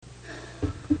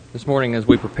This morning, as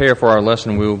we prepare for our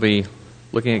lesson, we will be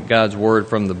looking at God's Word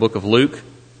from the book of Luke,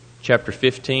 chapter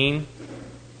 15,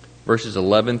 verses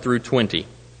 11 through 20.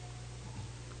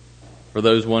 For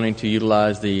those wanting to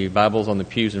utilize the Bibles on the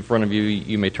pews in front of you,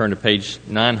 you may turn to page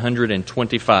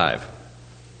 925.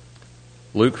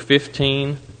 Luke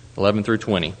 15, 11 through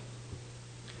 20.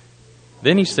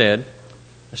 Then he said,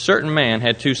 "A certain man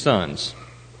had 2 sons,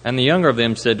 and the younger of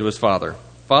them said to his father,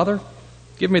 'Father,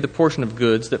 give me the portion of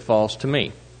goods that falls to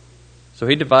me.' So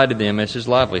he divided them as his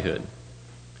livelihood.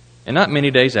 And not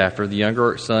many days after, the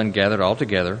younger son gathered all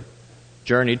together,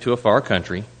 journeyed to a far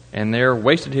country, and there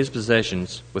wasted his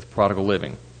possessions with prodigal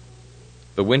living.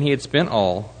 But when he had spent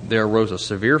all, there arose a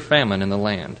severe famine in the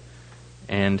land,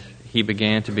 and he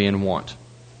began to be in want.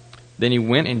 Then he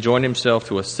went and joined himself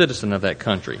to a citizen of that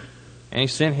country, and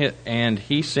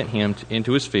he sent him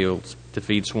into his fields to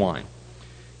feed swine.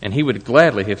 And he would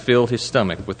gladly have filled his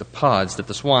stomach with the pods that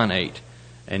the swine ate,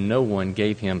 and no one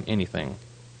gave him anything.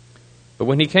 But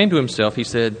when he came to himself, he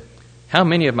said, 'How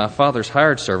many of my father's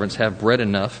hired servants have bread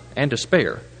enough and to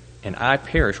spare, and I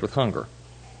perish with hunger?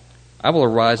 I will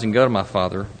arise and go to my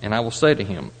father, and I will say to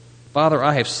him, Father,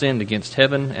 I have sinned against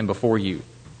heaven and before you,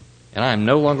 and I am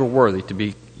no longer worthy to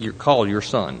be called your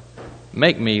son.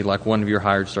 Make me like one of your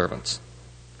hired servants.'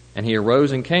 And he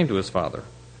arose and came to his father.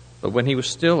 But when he was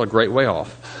still a great way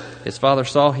off, his father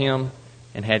saw him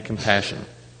and had compassion,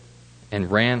 and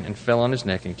ran and fell on his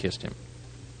neck and kissed him."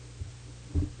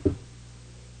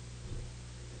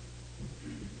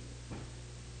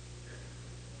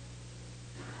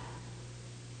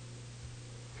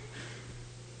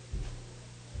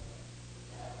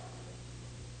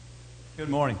 Good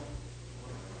morning.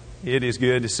 It is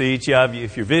good to see each of you.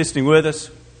 If you're visiting with us,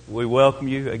 we welcome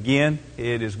you again.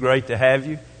 It is great to have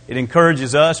you. It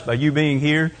encourages us by you being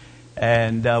here,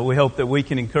 and we hope that we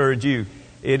can encourage you.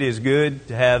 It is good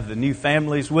to have the new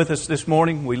families with us this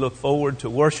morning. We look forward to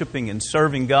worshiping and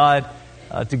serving God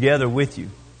together with you.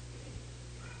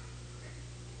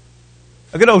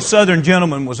 A good old southern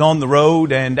gentleman was on the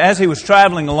road, and as he was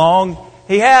traveling along,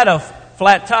 he had a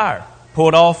flat tire.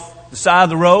 Pulled off the side of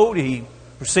the road. He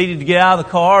proceeded to get out of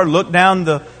the car, looked down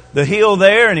the hill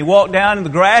there, and he walked down in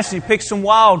the grass, and he picked some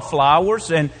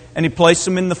wildflowers, and he placed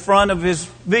them in the front of his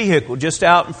vehicle, just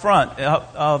out in front,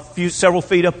 several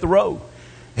feet up the road.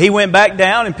 He went back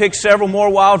down and picked several more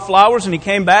wildflowers, and he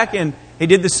came back and he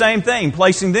did the same thing,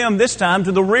 placing them this time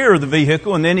to the rear of the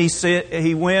vehicle. And then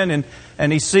he went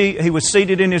and he was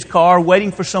seated in his car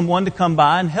waiting for someone to come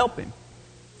by and help him.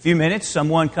 A few minutes,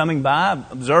 someone coming by,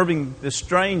 observing this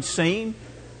strange scene,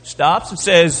 stops and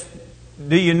says,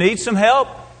 "Do you need some help?"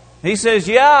 He says,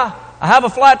 "Yeah, I have a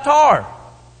flat tire."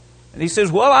 And he says,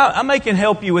 "Well, I can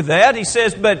help you with that." He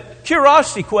says, "But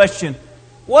curiosity question,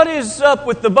 what is up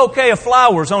with the bouquet of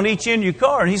flowers on each end of your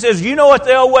car?" And he says, "You know what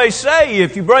they always say,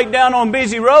 if you break down on a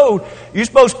busy road, you're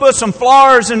supposed to put some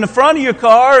flowers in the front of your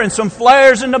car and some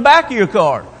flares in the back of your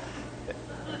car."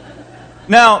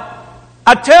 Now,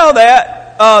 I tell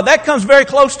that comes very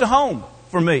close to home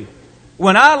for me.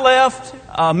 When I left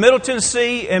Middle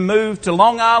Tennessee and moved to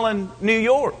Long Island, New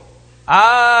York,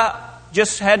 I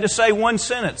just had to say one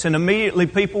sentence, and immediately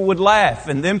people would laugh,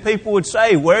 and then people would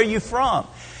say, "Where are you from?"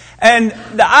 And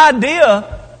the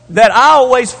idea that I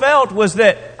always felt was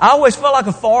that I always felt like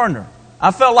a foreigner.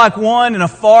 I felt like one in a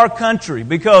far country,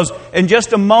 because in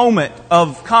just a moment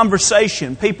of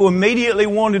conversation, people immediately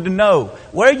wanted to know,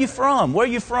 "Where are you from? Where are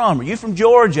you from? Are you from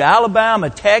Georgia,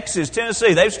 Alabama, Texas,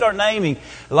 Tennessee?" They'd start naming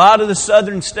a lot of the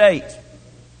southern states.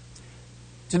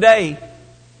 Today,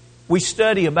 we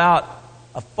study about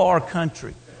a far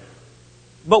country.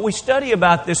 But we study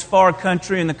about this far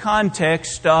country in the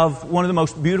context of one of the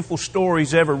most beautiful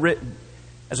stories ever written.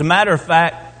 As a matter of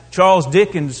fact, Charles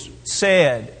Dickens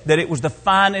said that it was the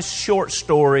finest short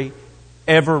story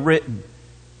ever written.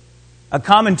 A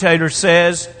commentator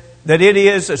says that it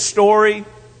is a story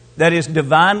that is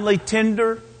divinely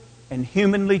tender and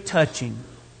humanly touching,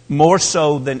 more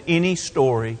so than any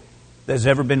story that has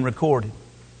ever been recorded.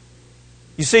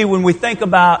 You see, when we think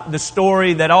about the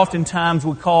story that oftentimes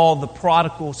we call the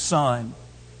prodigal son,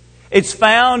 it's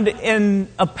found in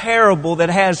a parable that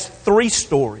has 3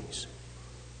 stories.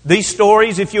 These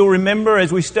stories, if you'll remember,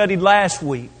 as we studied last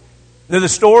week, they're the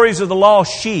stories of the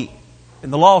lost sheep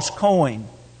and the lost coin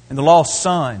and the lost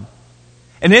son.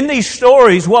 And in these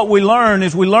stories, what we learn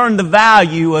is we learn the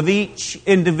value of each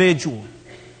individual.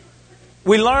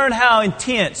 We learn how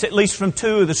intense, at least from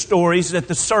 2 of the stories, that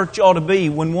the search ought to be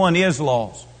when one is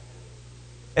lost.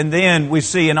 And then we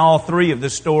see in all 3 of the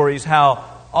stories how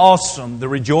awesome the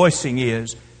rejoicing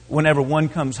is whenever one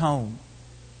comes home.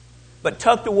 But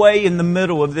tucked away in the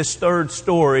middle of this third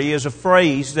story is a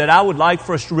phrase that I would like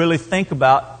for us to really think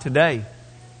about today.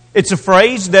 It's a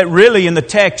phrase that really in the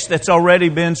text that's already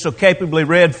been so capably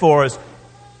read for us,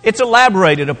 it's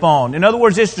elaborated upon. In other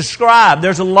words, it's described.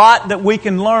 There's a lot that we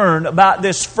can learn about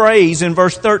this phrase in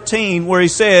verse 13 where he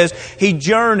says, he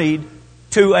journeyed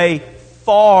to a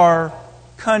far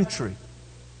country.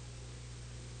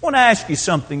 I want to ask you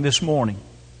something this morning.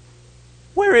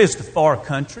 Where is the far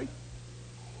country?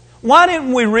 Why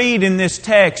didn't we read in this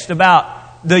text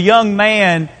about the young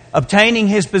man obtaining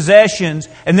his possessions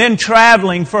and then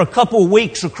traveling for a couple of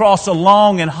weeks across a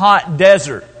long and hot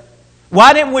desert?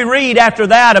 Why didn't we read after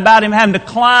that about him having to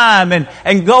climb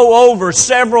and go over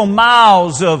several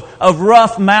miles of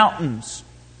rough mountains?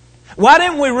 Why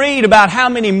didn't we read about how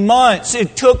many months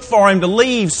it took for him to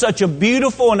leave such a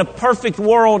beautiful and a perfect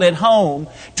world at home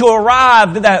to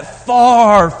arrive to that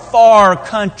far, far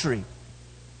country?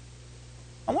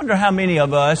 I wonder how many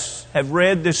of us have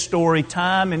read this story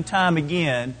time and time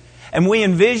again, and we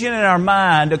envision in our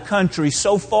mind a country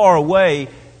so far away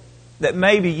that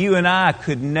maybe you and I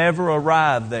could never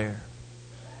arrive there.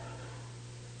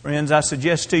 Friends, I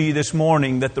suggest to you this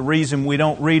morning that the reason we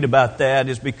don't read about that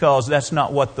is because that's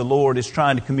not what the Lord is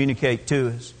trying to communicate to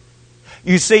us.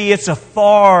 You see, it's a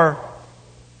far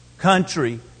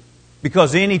country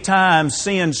because any time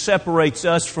sin separates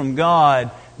us from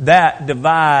God, that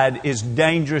divide is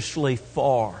dangerously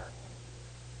far.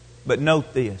 But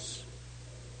note this,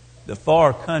 the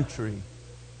far country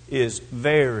is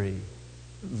very,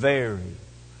 very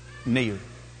near.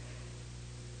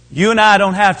 You and I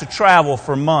don't have to travel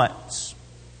for months.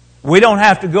 We don't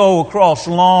have to go across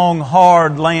long,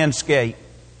 hard landscape.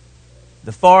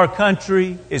 The far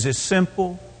country is as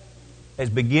simple as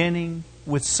beginning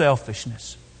with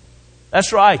selfishness.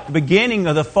 That's right. The beginning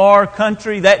of the far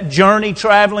country, that journey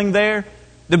traveling there,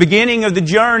 the beginning of the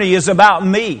journey is about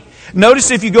me.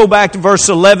 Notice if you go back to verse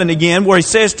 11 again, where he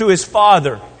says to his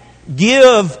father,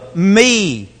 "Give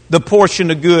me the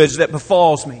portion of goods that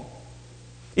befalls me."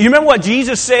 You remember what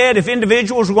Jesus said if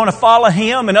individuals were going to follow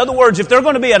Him? In other words, if they're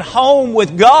going to be at home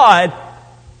with God,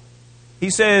 He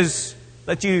says,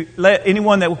 let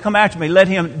anyone that will come after me, let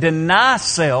him deny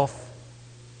self,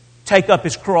 take up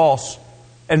his cross,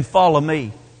 and follow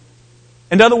me.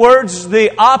 In other words,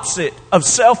 the opposite of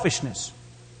selfishness.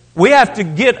 We have to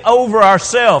get over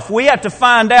ourselves. We have to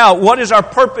find out what is our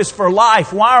purpose for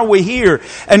life. Why are we here?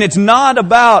 And it's not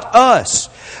about us.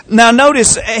 Now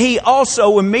notice, he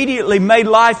also immediately made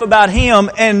life about him.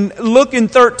 And look in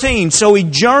 13. So he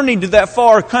journeyed to that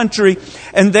far country,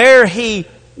 and there he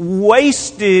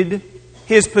wasted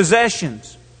his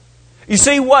possessions. You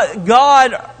see, what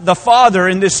God the Father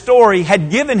in this story had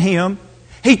given him,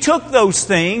 He took those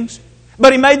things,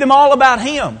 but He made them all about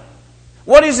Him.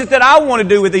 What is it that I want to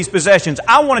do with these possessions?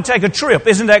 I want to take a trip.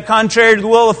 Isn't that contrary to the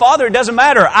will of the Father? It doesn't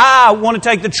matter. I want to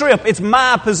take the trip. It's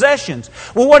my possessions.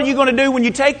 Well, what are you going to do when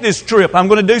you take this trip? I'm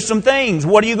going to do some things.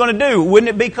 What are you going to do? Wouldn't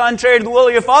it be contrary to the will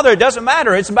of your Father? It doesn't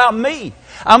matter. It's about me.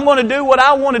 I'm going to do what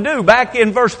I want to do. Back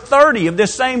in verse 30 of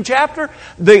this same chapter,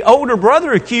 the older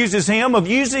brother accuses him of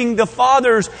using the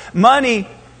father's money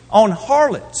on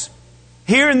harlots.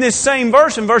 Here in this same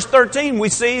verse, in verse 13, we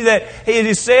see that it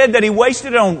is said that he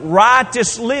wasted it on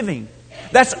riotous living.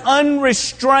 That's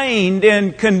unrestrained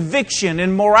in conviction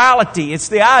and morality. It's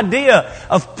the idea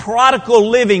of prodigal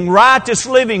living, riotous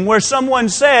living, where someone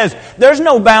says, there's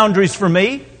no boundaries for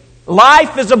me.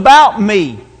 Life is about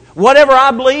me. Whatever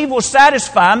I believe will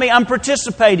satisfy me. I'm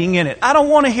participating in it. I don't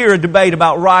want to hear a debate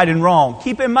about right and wrong.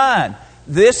 Keep in mind,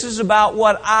 this is about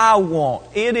what I want.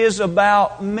 It is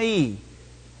about me.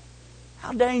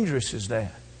 How dangerous is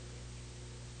that?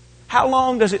 How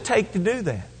long does it take to do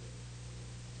that?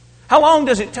 How long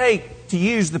does it take to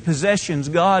use the possessions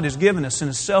God has given us in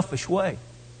a selfish way?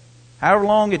 However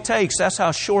long it takes, that's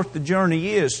how short the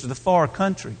journey is to the far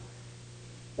country.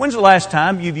 When's the last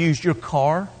time you've used your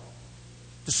car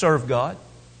to serve God?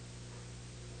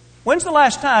 When's the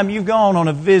last time you've gone on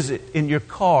a visit in your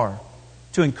car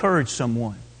to encourage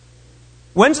someone?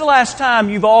 When's the last time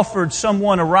you've offered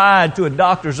someone a ride to a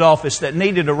doctor's office that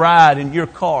needed a ride in your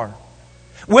car?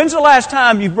 When's the last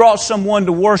time you brought someone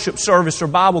to worship service or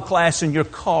Bible class in your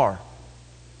car?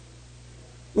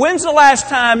 When's the last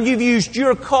time you've used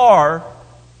your car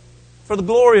for the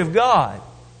glory of God?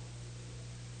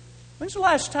 When's the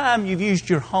last time you've used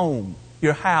your home,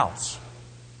 your house,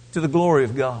 to the glory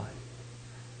of God?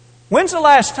 When's the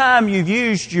last time you've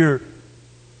used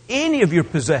any of your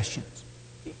possessions?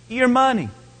 Your money,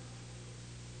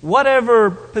 whatever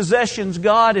possessions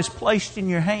God has placed in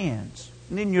your hands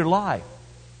and in your life.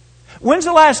 When's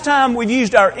the last time we've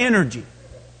used our energy,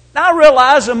 Now I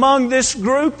realize among this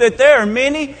group that there are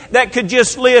many that could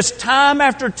just list time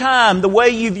after time the way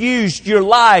you've used your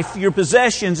life, your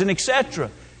possessions, and etc.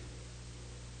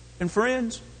 And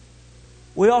friends,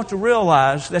 we ought to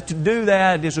realize that to do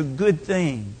that is a good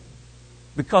thing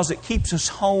because it keeps us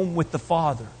home with the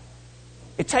Father.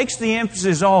 It takes the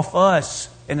emphasis off us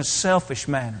in a selfish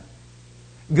manner.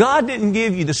 God didn't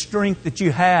give you the strength that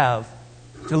you have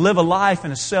to live a life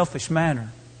in a selfish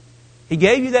manner. He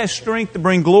gave you that strength to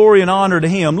bring glory and honor to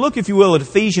Him. Look, if you will, at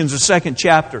Ephesians, the 2nd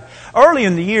chapter. Early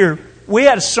in the year, we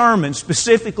had a sermon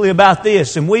specifically about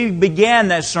this, and we began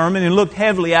that sermon and looked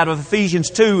heavily out of Ephesians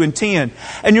 2 and 10.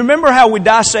 And you remember how we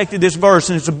dissected this verse,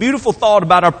 and it's a beautiful thought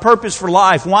about our purpose for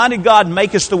life. Why did God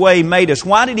make us the way He made us?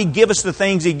 Why did He give us the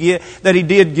things that He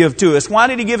did give to us? Why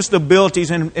did He give us the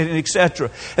abilities and etc.?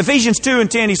 Ephesians 2 and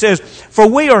 10, he says, "For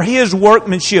we are His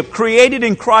workmanship, created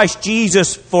in Christ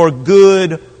Jesus for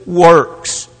good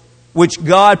works, which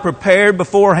God prepared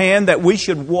beforehand that we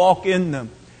should walk in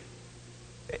them."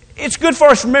 It's good for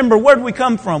us to remember where do we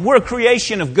come from. We're a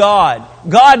creation of God.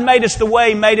 God made us the way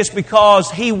He made us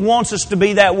because He wants us to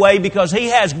be that way, because He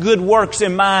has good works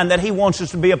in mind that He wants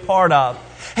us to be a part of.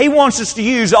 He wants us to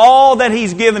use all that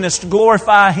He's given us to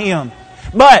glorify Him.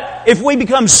 But if we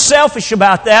become selfish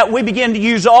about that, we begin to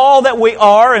use all that we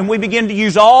are and we begin to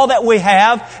use all that we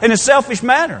have in a selfish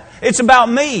manner. It's about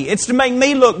me. It's to make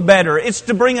me look better. It's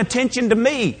to bring attention to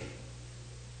me.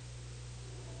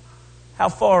 How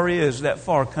far is that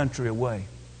far country away?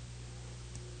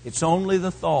 It's only the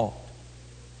thought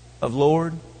of,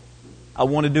 Lord, I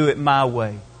want to do it my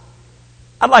way.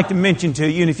 I'd like to mention to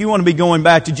you, and if you want to be going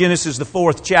back to Genesis, the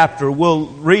 4th chapter, we'll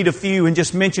read a few and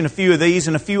just mention a few of these,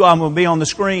 and a few of them will be on the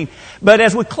screen. But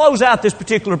as we close out this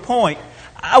particular point,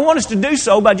 I want us to do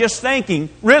so by just thinking,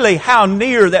 really, how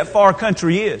near that far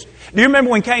country is. Do you remember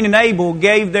when Cain and Abel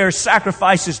gave their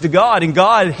sacrifices to God, and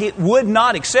God would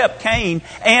not accept Cain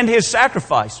and his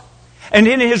sacrifice? And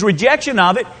in His rejection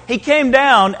of it, He came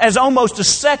down as almost a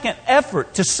second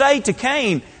effort to say to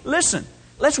Cain, listen,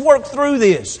 let's work through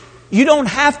this. You don't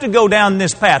have to go down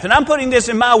this path. And I'm putting this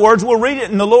in my words. We'll read it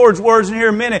in the Lord's words in here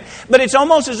in a minute. But it's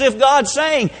almost as if God's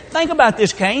saying, think about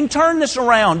this, Cain. Turn this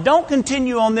around. Don't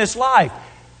continue on this life.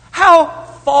 How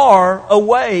far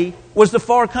away was the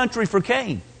far country for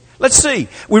Cain? Let's see.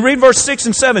 We read verse 6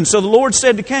 and 7. So the Lord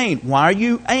said to Cain, why are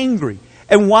you angry?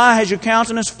 And why has your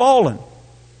countenance fallen?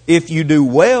 If you do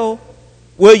well,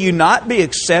 will you not be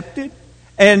accepted?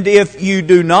 And if you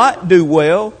do not do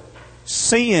well,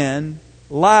 sin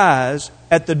lies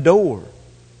at the door,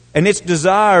 and its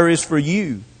desire is for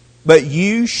you, but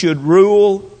you should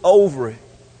rule over it.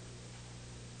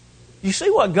 You see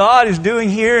what God is doing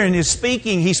here in His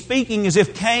speaking? He's speaking as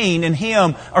if Cain and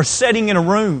him are sitting in a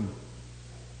room.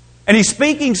 And He's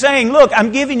speaking saying, look,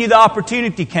 I'm giving you the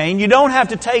opportunity, Cain. You don't have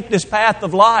to take this path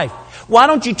of life. Why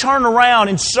don't you turn around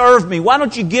and serve me? Why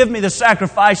don't you give me the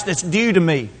sacrifice that's due to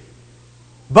me?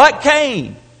 But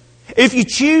Cain, if you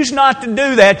choose not to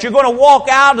do that, you're going to walk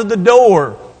out of the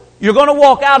door. You're going to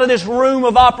walk out of this room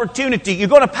of opportunity. You're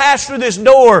going to pass through this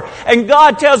door. And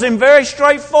God tells him very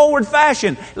straightforward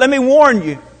fashion, let me warn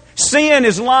you, sin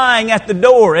is lying at the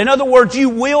door. In other words, you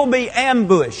will be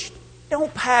ambushed.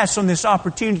 Don't pass on this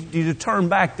opportunity to turn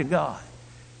back to God.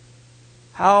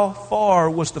 How far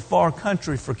was the far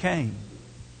country for Cain?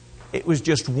 It was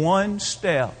just one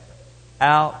step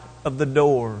out of the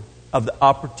door of the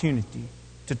opportunity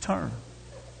to turn.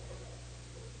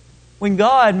 When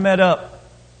God met up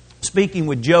speaking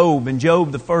with Job in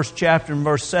Job, the 1st chapter and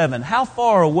verse 7, how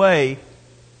far away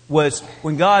was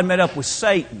when God met up with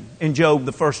Satan in Job,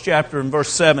 the 1st chapter and verse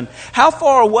 7? How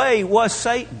far away was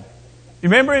Satan? You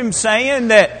remember him saying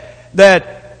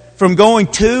that from going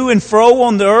to and fro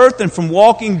on the earth and from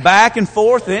walking back and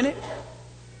forth in it?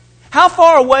 How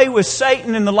far away was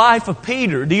Satan in the life of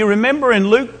Peter? Do you remember in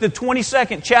Luke, the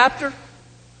 22nd chapter,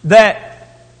 that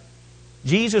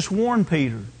Jesus warned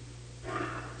Peter,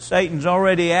 Satan's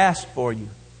already asked for you.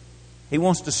 He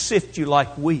wants to sift you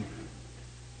like wheat.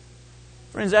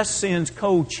 Friends, that sends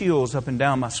cold chills up and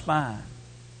down my spine.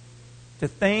 To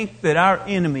think that our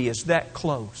enemy is that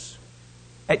close.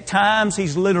 At times,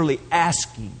 he's literally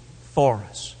asking for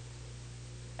us.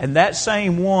 And that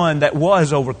same one that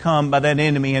was overcome by that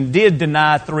enemy and did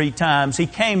deny 3 times, he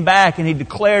came back and he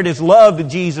declared his love to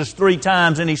Jesus 3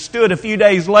 times. And he stood a few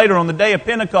days later on the day of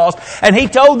Pentecost and he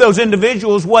told those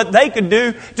individuals what they could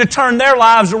do to turn their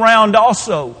lives around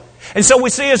also. And so we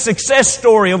see a success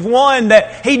story of one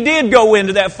that he did go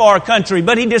into that far country,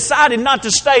 but he decided not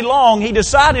to stay long. He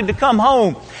decided to come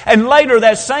home. And later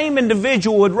that same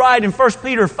individual would write in 1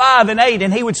 Peter 5 and 8,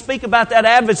 and he would speak about that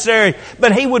adversary,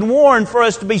 but he would warn for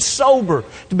us to be sober,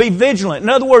 to be vigilant. In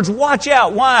other words, watch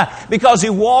out. Why? Because he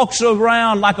walks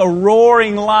around like a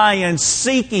roaring lion,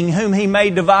 seeking whom he may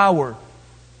devour.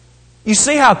 You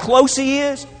see how close he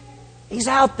is? He's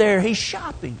out there. He's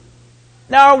shopping.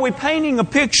 Now, are we painting a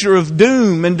picture of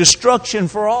doom and destruction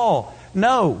for all?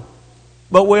 No.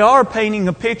 But we are painting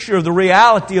a picture of the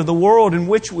reality of the world in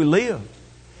which we live.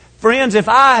 Friends, if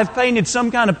I have painted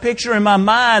some kind of picture in my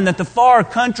mind that the far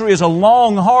country is a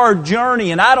long, hard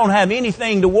journey and I don't have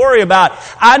anything to worry about,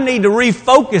 I need to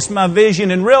refocus my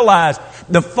vision and realize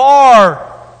the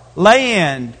far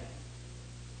land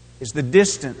is the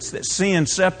distance that sin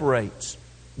separates.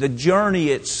 The journey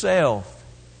itself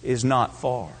is not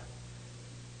far.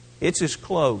 It's as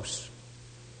close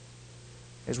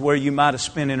as where you might have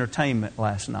spent entertainment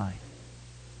last night.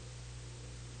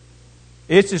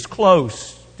 It's as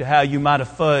close to how you might have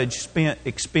fudged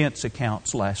expense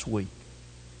accounts last week.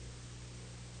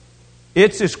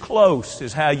 It's as close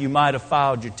as how you might have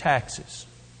filed your taxes.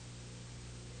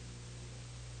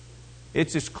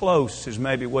 It's as close as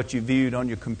maybe what you viewed on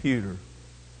your computer.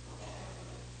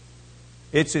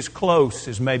 It's as close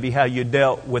as maybe how you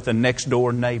dealt with a next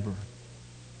door neighbor.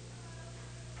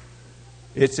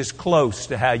 It's as close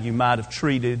to how you might have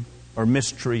treated or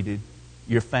mistreated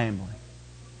your family.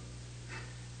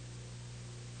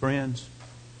 Friends,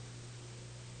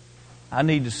 I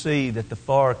need to see that the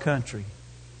far country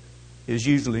is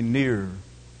usually nearer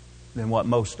than what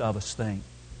most of us think.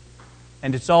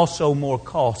 And it's also more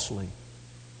costly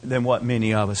than what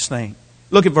many of us think.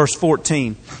 Look at verse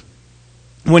 14.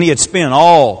 When he had spent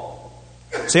all,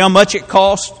 see how much it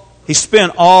cost? He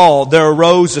spent all. There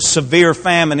arose a severe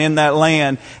famine in that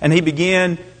land, and he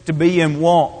began to be in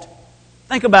want.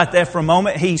 Think about that for a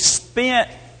moment. He spent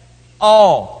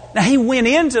all. Now, he went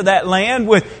into that land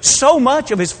with so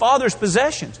much of his father's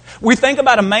possessions. We think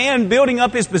about a man building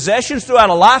up his possessions throughout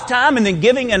a lifetime and then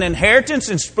giving an inheritance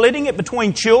and splitting it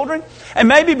between children. And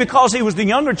maybe because he was the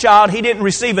younger child, he didn't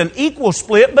receive an equal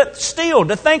split, but still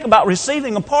to think about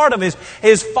receiving a part of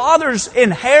his father's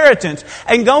inheritance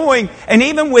and going, and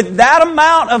even with that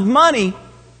amount of money,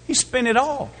 he spent it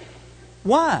all.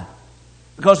 Why?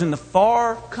 Because in the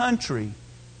far country,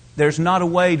 there's not a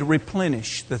way to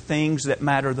replenish the things that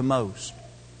matter the most.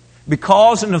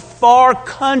 Because in a far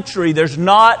country, there's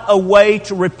not a way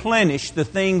to replenish the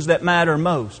things that matter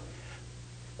most.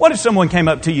 What if someone came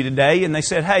up to you today and they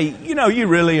said, hey, you know, you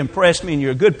really impressed me and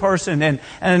you're a good person, and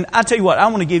I tell you what, I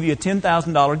want to give you a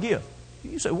 $10,000 gift.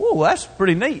 You say, whoa, that's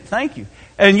pretty neat, thank you.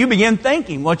 And you begin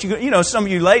thinking, some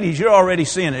of you ladies, you're already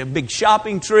seeing a big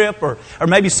shopping trip, or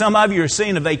maybe some of you are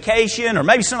seeing a vacation, or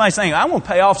maybe somebody's saying, I want to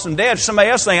pay off some debt, or somebody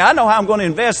else saying, I know how I'm going to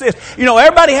invest this. You know,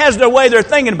 everybody has their way they're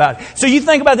thinking about it. So you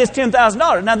think about this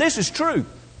 $10,000. Now, this is true.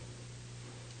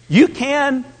 You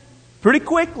can pretty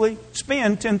quickly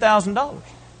spend $10,000.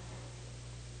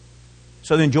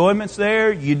 So the enjoyment's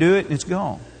there, you do it, and it's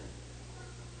gone.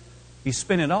 You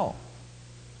spend it all.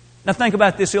 Now think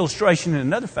about this illustration in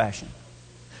another fashion.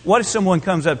 What if someone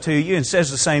comes up to you and says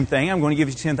the same thing, I'm going to give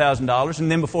you $10,000,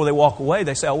 and then before they walk away,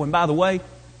 they say, oh, and by the way,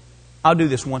 I'll do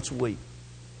this once a week.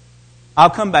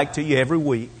 I'll come back to you every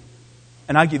week,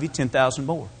 and I'll give you $10,000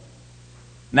 more.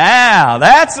 Now,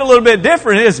 that's a little bit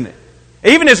different, isn't it?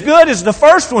 Even as good as the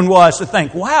first one was to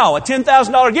think, wow, a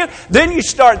 $10,000 gift. Then you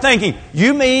start thinking,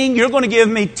 you mean you're going to give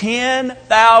me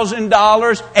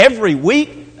 $10,000 every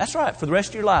week? That's right, for the rest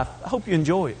of your life. I hope you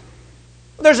enjoy it.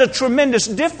 There's a tremendous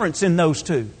difference in those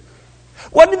two.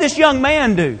 What did this young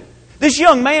man do? This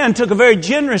young man took a very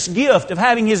generous gift of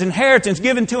having his inheritance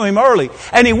given to him early.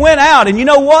 And he went out, and you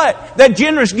know what? That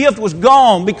generous gift was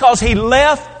gone because he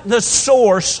left the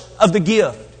source of the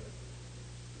gift.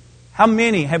 How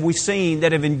many have we seen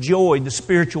that have enjoyed the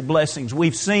spiritual blessings?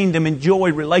 We've seen them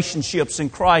enjoy relationships in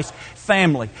Christ's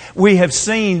family. We have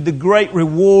seen the great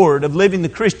reward of living the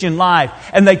Christian life.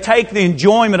 And they take the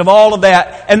enjoyment of all of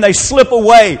that and they slip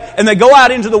away and they go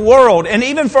out into the world. And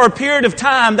even for a period of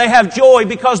time, they have joy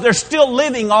because they're still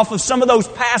living off of some of those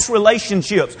past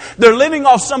relationships. They're living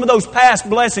off some of those past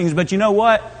blessings. But you know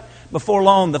what? Before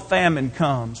long, the famine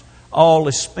comes. All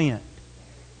is spent.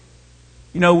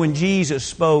 You know, when Jesus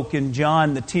spoke in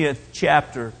John the 10th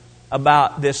chapter,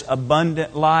 about this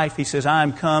abundant life. He says, I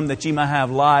am come that ye might have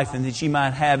life and that ye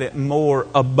might have it more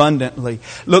abundantly.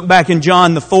 Look back in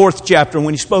John, the 4th chapter,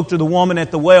 when He spoke to the woman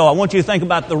at the well. I want you to think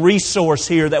about the resource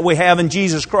here that we have in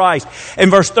Jesus Christ. In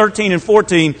verse 13 and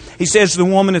 14, He says to the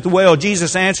woman at the well,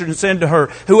 Jesus answered and said to her,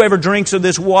 whoever drinks of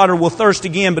this water will thirst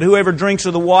again, but whoever drinks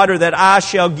of the water that I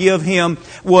shall give him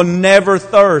will never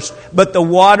thirst. But the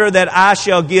water that I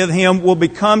shall give him will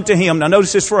become to him, now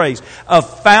notice this phrase, a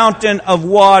fountain of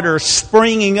water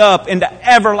springing up into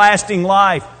everlasting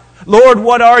life. Lord,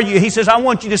 what are you? He says, I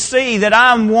want you to see that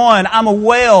I'm one. I'm a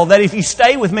well that if you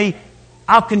stay with me,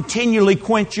 I'll continually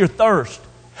quench your thirst.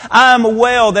 I'm a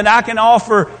well that I can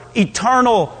offer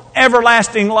eternal,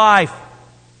 everlasting life.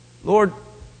 Lord,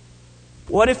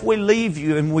 what if we leave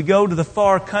you and we go to the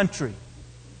far country?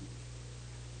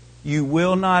 You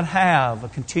will not have a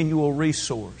continual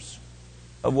resource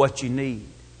of what you need.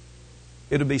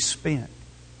 It'll be spent.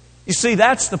 You see,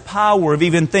 that's the power of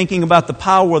even thinking about the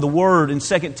power of the Word in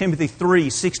 2 Timothy 3,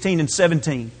 16 and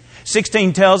 17.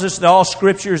 16 tells us that all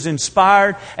Scripture is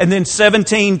inspired, and then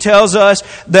 17 tells us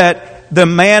that the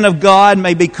man of God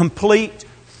may be complete,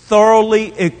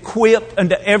 thoroughly equipped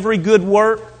unto every good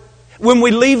work. When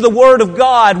we leave the Word of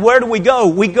God, where do we go?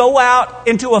 We go out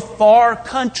into a far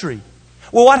country.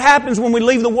 Well, what happens when we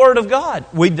leave the Word of God?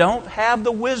 We don't have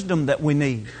the wisdom that we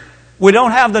need. We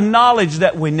don't have the knowledge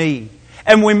that we need.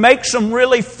 And we make some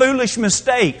really foolish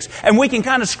mistakes. And we can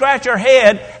kind of scratch our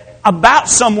head about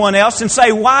someone else and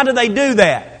say, why do they do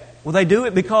that? Well, they do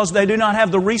it because they do not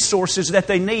have the resources that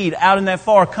they need out in that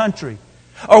far country.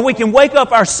 Or we can wake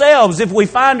up ourselves if we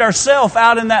find ourselves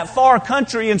out in that far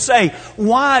country and say,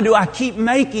 why do I keep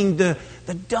making the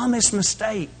dumbest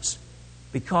mistakes?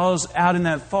 Because out in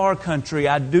that far country,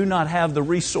 I do not have the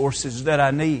resources that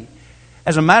I need.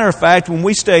 As a matter of fact, when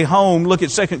we stay home, look at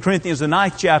 2 Corinthians, the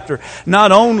 9th chapter,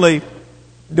 not only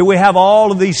do we have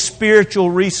all of these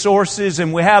spiritual resources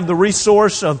and we have the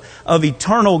resource of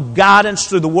eternal guidance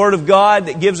through the Word of God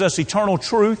that gives us eternal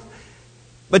truth,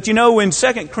 but you know, in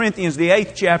 2 Corinthians, the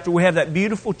 8th chapter, we have that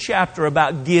beautiful chapter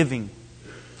about giving.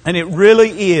 And it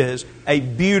really is a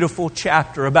beautiful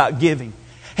chapter about giving.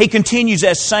 He continues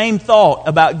that same thought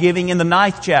about giving in the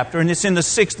 9th chapter, and it's in the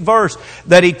 6th verse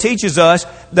that he teaches us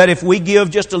that if we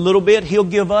give just a little bit, He'll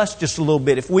give us just a little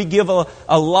bit. If we give a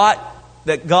lot,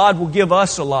 that God will give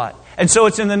us a lot. And so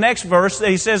it's in the next verse that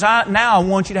he says, now I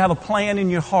want you to have a plan in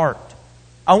your heart.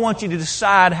 I want you to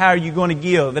decide how you're going to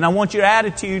give. And I want your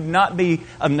attitude not be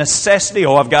of necessity,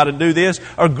 oh, I've got to do this,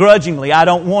 or grudgingly, I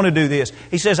don't want to do this.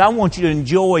 He says, I want you to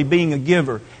enjoy being a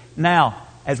giver. Now,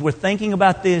 as we're thinking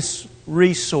about this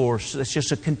resource, that's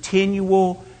just a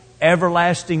continual,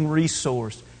 everlasting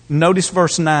resource. Notice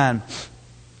verse 9.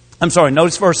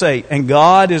 Notice verse 8. And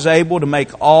God is able to make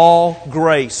all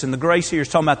grace. And the grace here is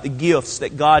talking about the gifts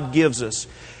that God gives us.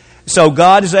 So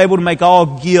God is able to make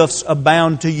all gifts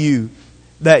abound to you,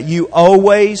 that you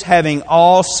always, having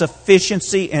all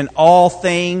sufficiency in all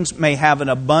things, may have an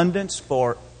abundance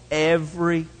for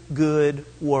every good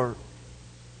work.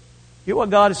 You know what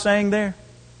God is saying there?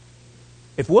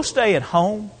 If we'll stay at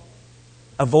home,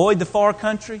 avoid the far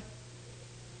country,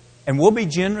 and we'll be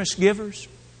generous givers,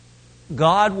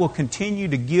 God will continue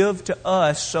to give to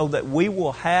us so that we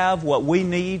will have what we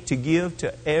need to give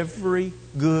to every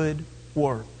good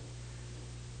work.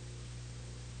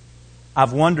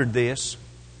 I've wondered this,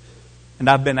 and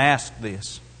I've been asked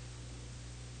this.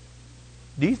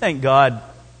 Do you think God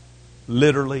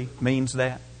literally means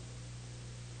that?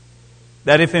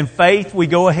 That if in faith we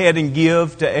go ahead and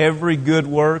give to every good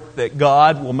work, that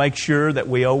God will make sure that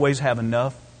we always have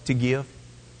enough to give?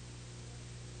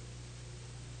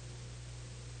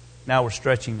 Now we're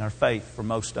stretching our faith for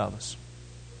most of us.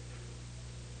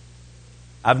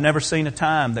 I've never seen a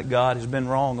time that God has been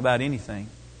wrong about anything.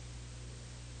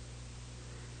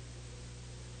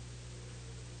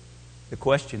 The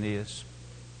question is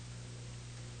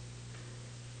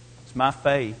my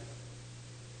faith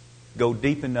go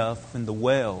deep enough in the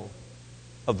well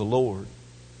of the Lord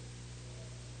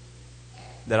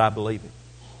that I believe it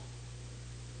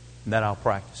and that I'll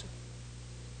practice it?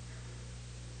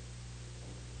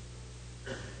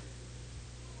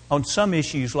 On some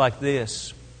issues like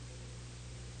this,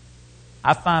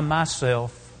 I find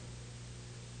myself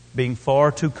being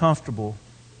far too comfortable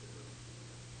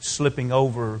slipping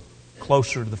over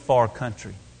closer to the far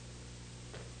country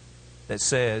that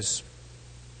says,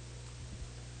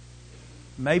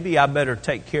 maybe I better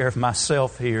take care of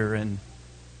myself here and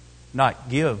not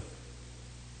give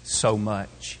so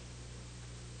much.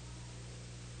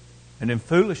 And in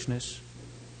foolishness,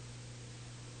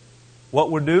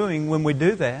 what we're doing when we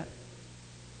do that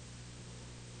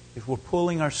is we're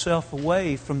pulling ourselves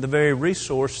away from the very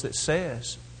resource that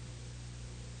says,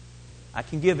 I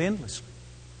can give endlessly.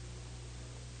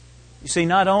 You see,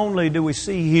 not only do we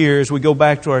see here, as we go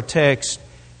back to our text,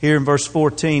 here in verse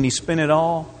 14, He spent it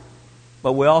all,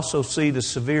 but we also see the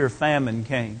severe famine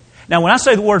came. Now, when I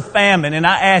say the word famine, and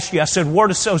I asked you, I said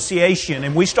word association,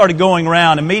 and we started going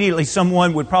around, immediately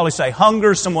someone would probably say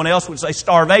hunger, someone else would say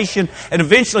starvation, and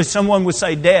eventually someone would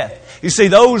say death. You see,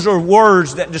 those are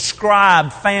words that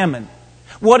describe famine.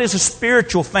 What is a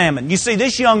spiritual famine? You see,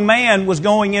 this young man was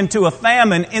going into a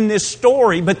famine in this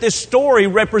story, but this story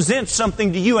represents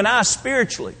something to you and I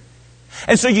spiritually.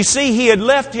 And so you see, he had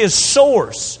left his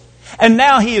source, and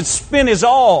now he had spent his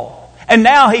all, and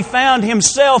now he found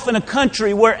himself in a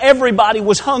country where everybody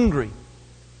was hungry.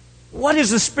 What is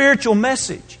the spiritual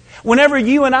message? Whenever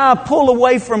you and I pull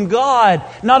away from God,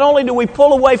 not only do we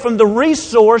pull away from the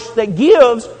resource that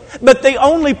gives, but the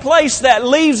only place that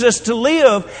leaves us to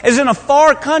live is in a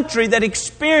far country that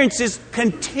experiences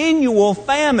continual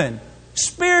famine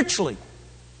spiritually.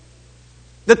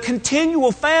 The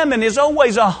continual famine is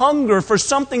always a hunger for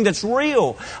something that's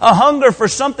real, a hunger for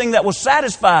something that will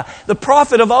satisfy. The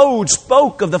prophet of old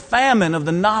spoke of the famine of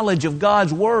the knowledge of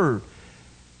God's Word.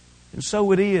 And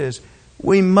so it is.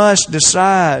 We must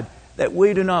decide that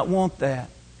we do not want that.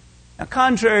 Now,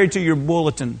 contrary to your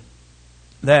bulletin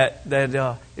that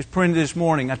is printed this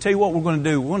morning, I tell you what we're going to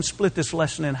do. We're going to split this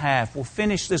lesson in half. We'll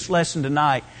finish this lesson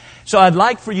tonight. So I'd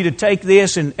like for you to take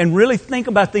this and really think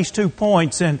about these 2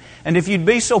 points. And if you'd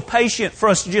be so patient for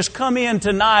us to just come in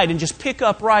tonight and just pick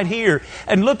up right here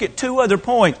and look at 2 other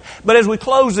points. But as we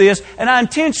close this, and I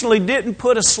intentionally didn't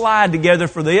put a slide together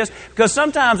for this, because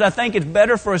sometimes I think it's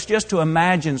better for us just to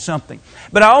imagine something.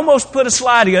 But I almost put a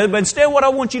slide together, but instead what I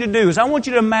want you to do is I want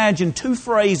you to imagine 2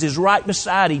 phrases right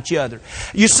beside each other.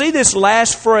 You see this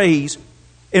last phrase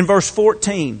in verse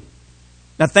 14.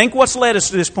 Now think what's led us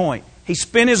to this point. He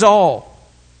spent his all.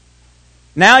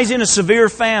 Now he's in a severe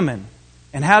famine.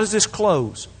 And how does this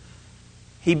close?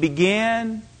 He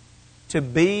began to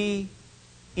be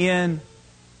in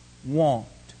want.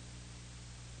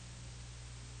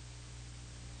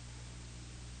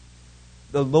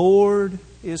 The Lord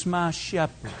is my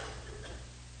shepherd.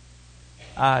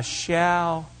 I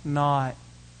shall not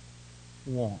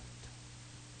want.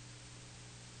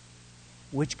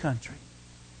 Which country?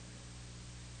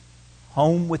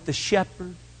 Home with the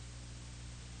shepherd,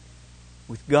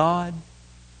 with God.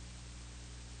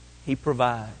 He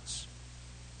provides.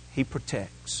 He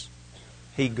protects.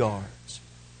 He guards.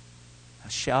 I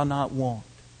shall not want.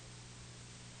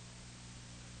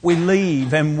 We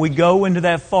leave and we go into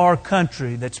that far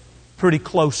country that's pretty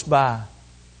close by.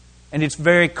 And it's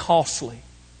very costly.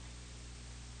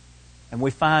 And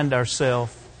we find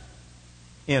ourselves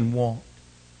in want.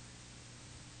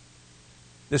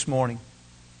 This morning,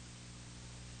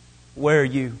 where are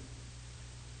you?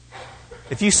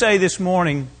 If you say this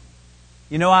morning,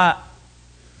 you know,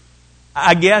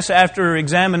 I guess after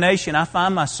examination I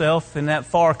find myself in that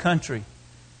far country,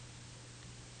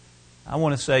 I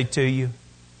want to say to you,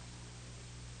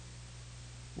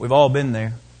 we've all been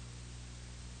there.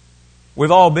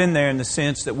 We've all been there in the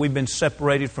sense that we've been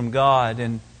separated from God.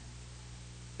 And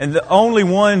the only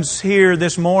ones here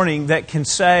this morning that can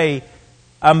say,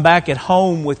 I'm back at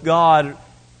home with God,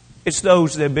 it's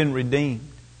those that have been redeemed.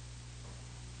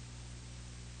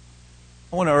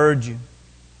 I want to urge you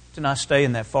to not stay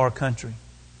in that far country.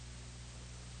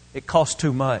 It costs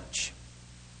too much.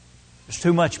 There's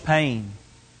too much pain.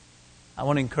 I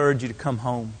want to encourage you to come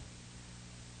home.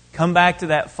 Come back to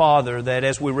that Father that,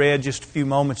 as we read just a few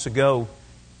moments ago,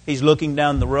 He's looking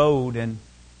down the road and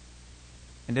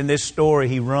in this story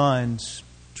He runs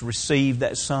to receive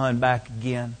that Son back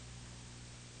again.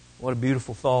 What a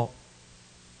beautiful thought.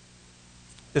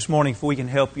 This morning, if we can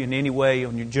help you in any way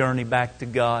on your journey back to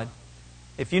God,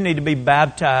 if you need to be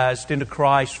baptized into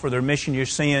Christ for the remission of your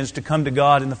sins to come to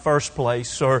God in the first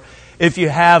place, or if you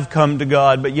have come to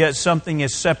God but yet something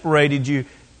has separated you,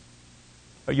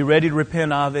 are you ready to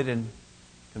repent of it and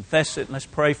confess it? And let's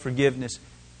pray forgiveness.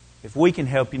 If we can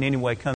help you in any way, come.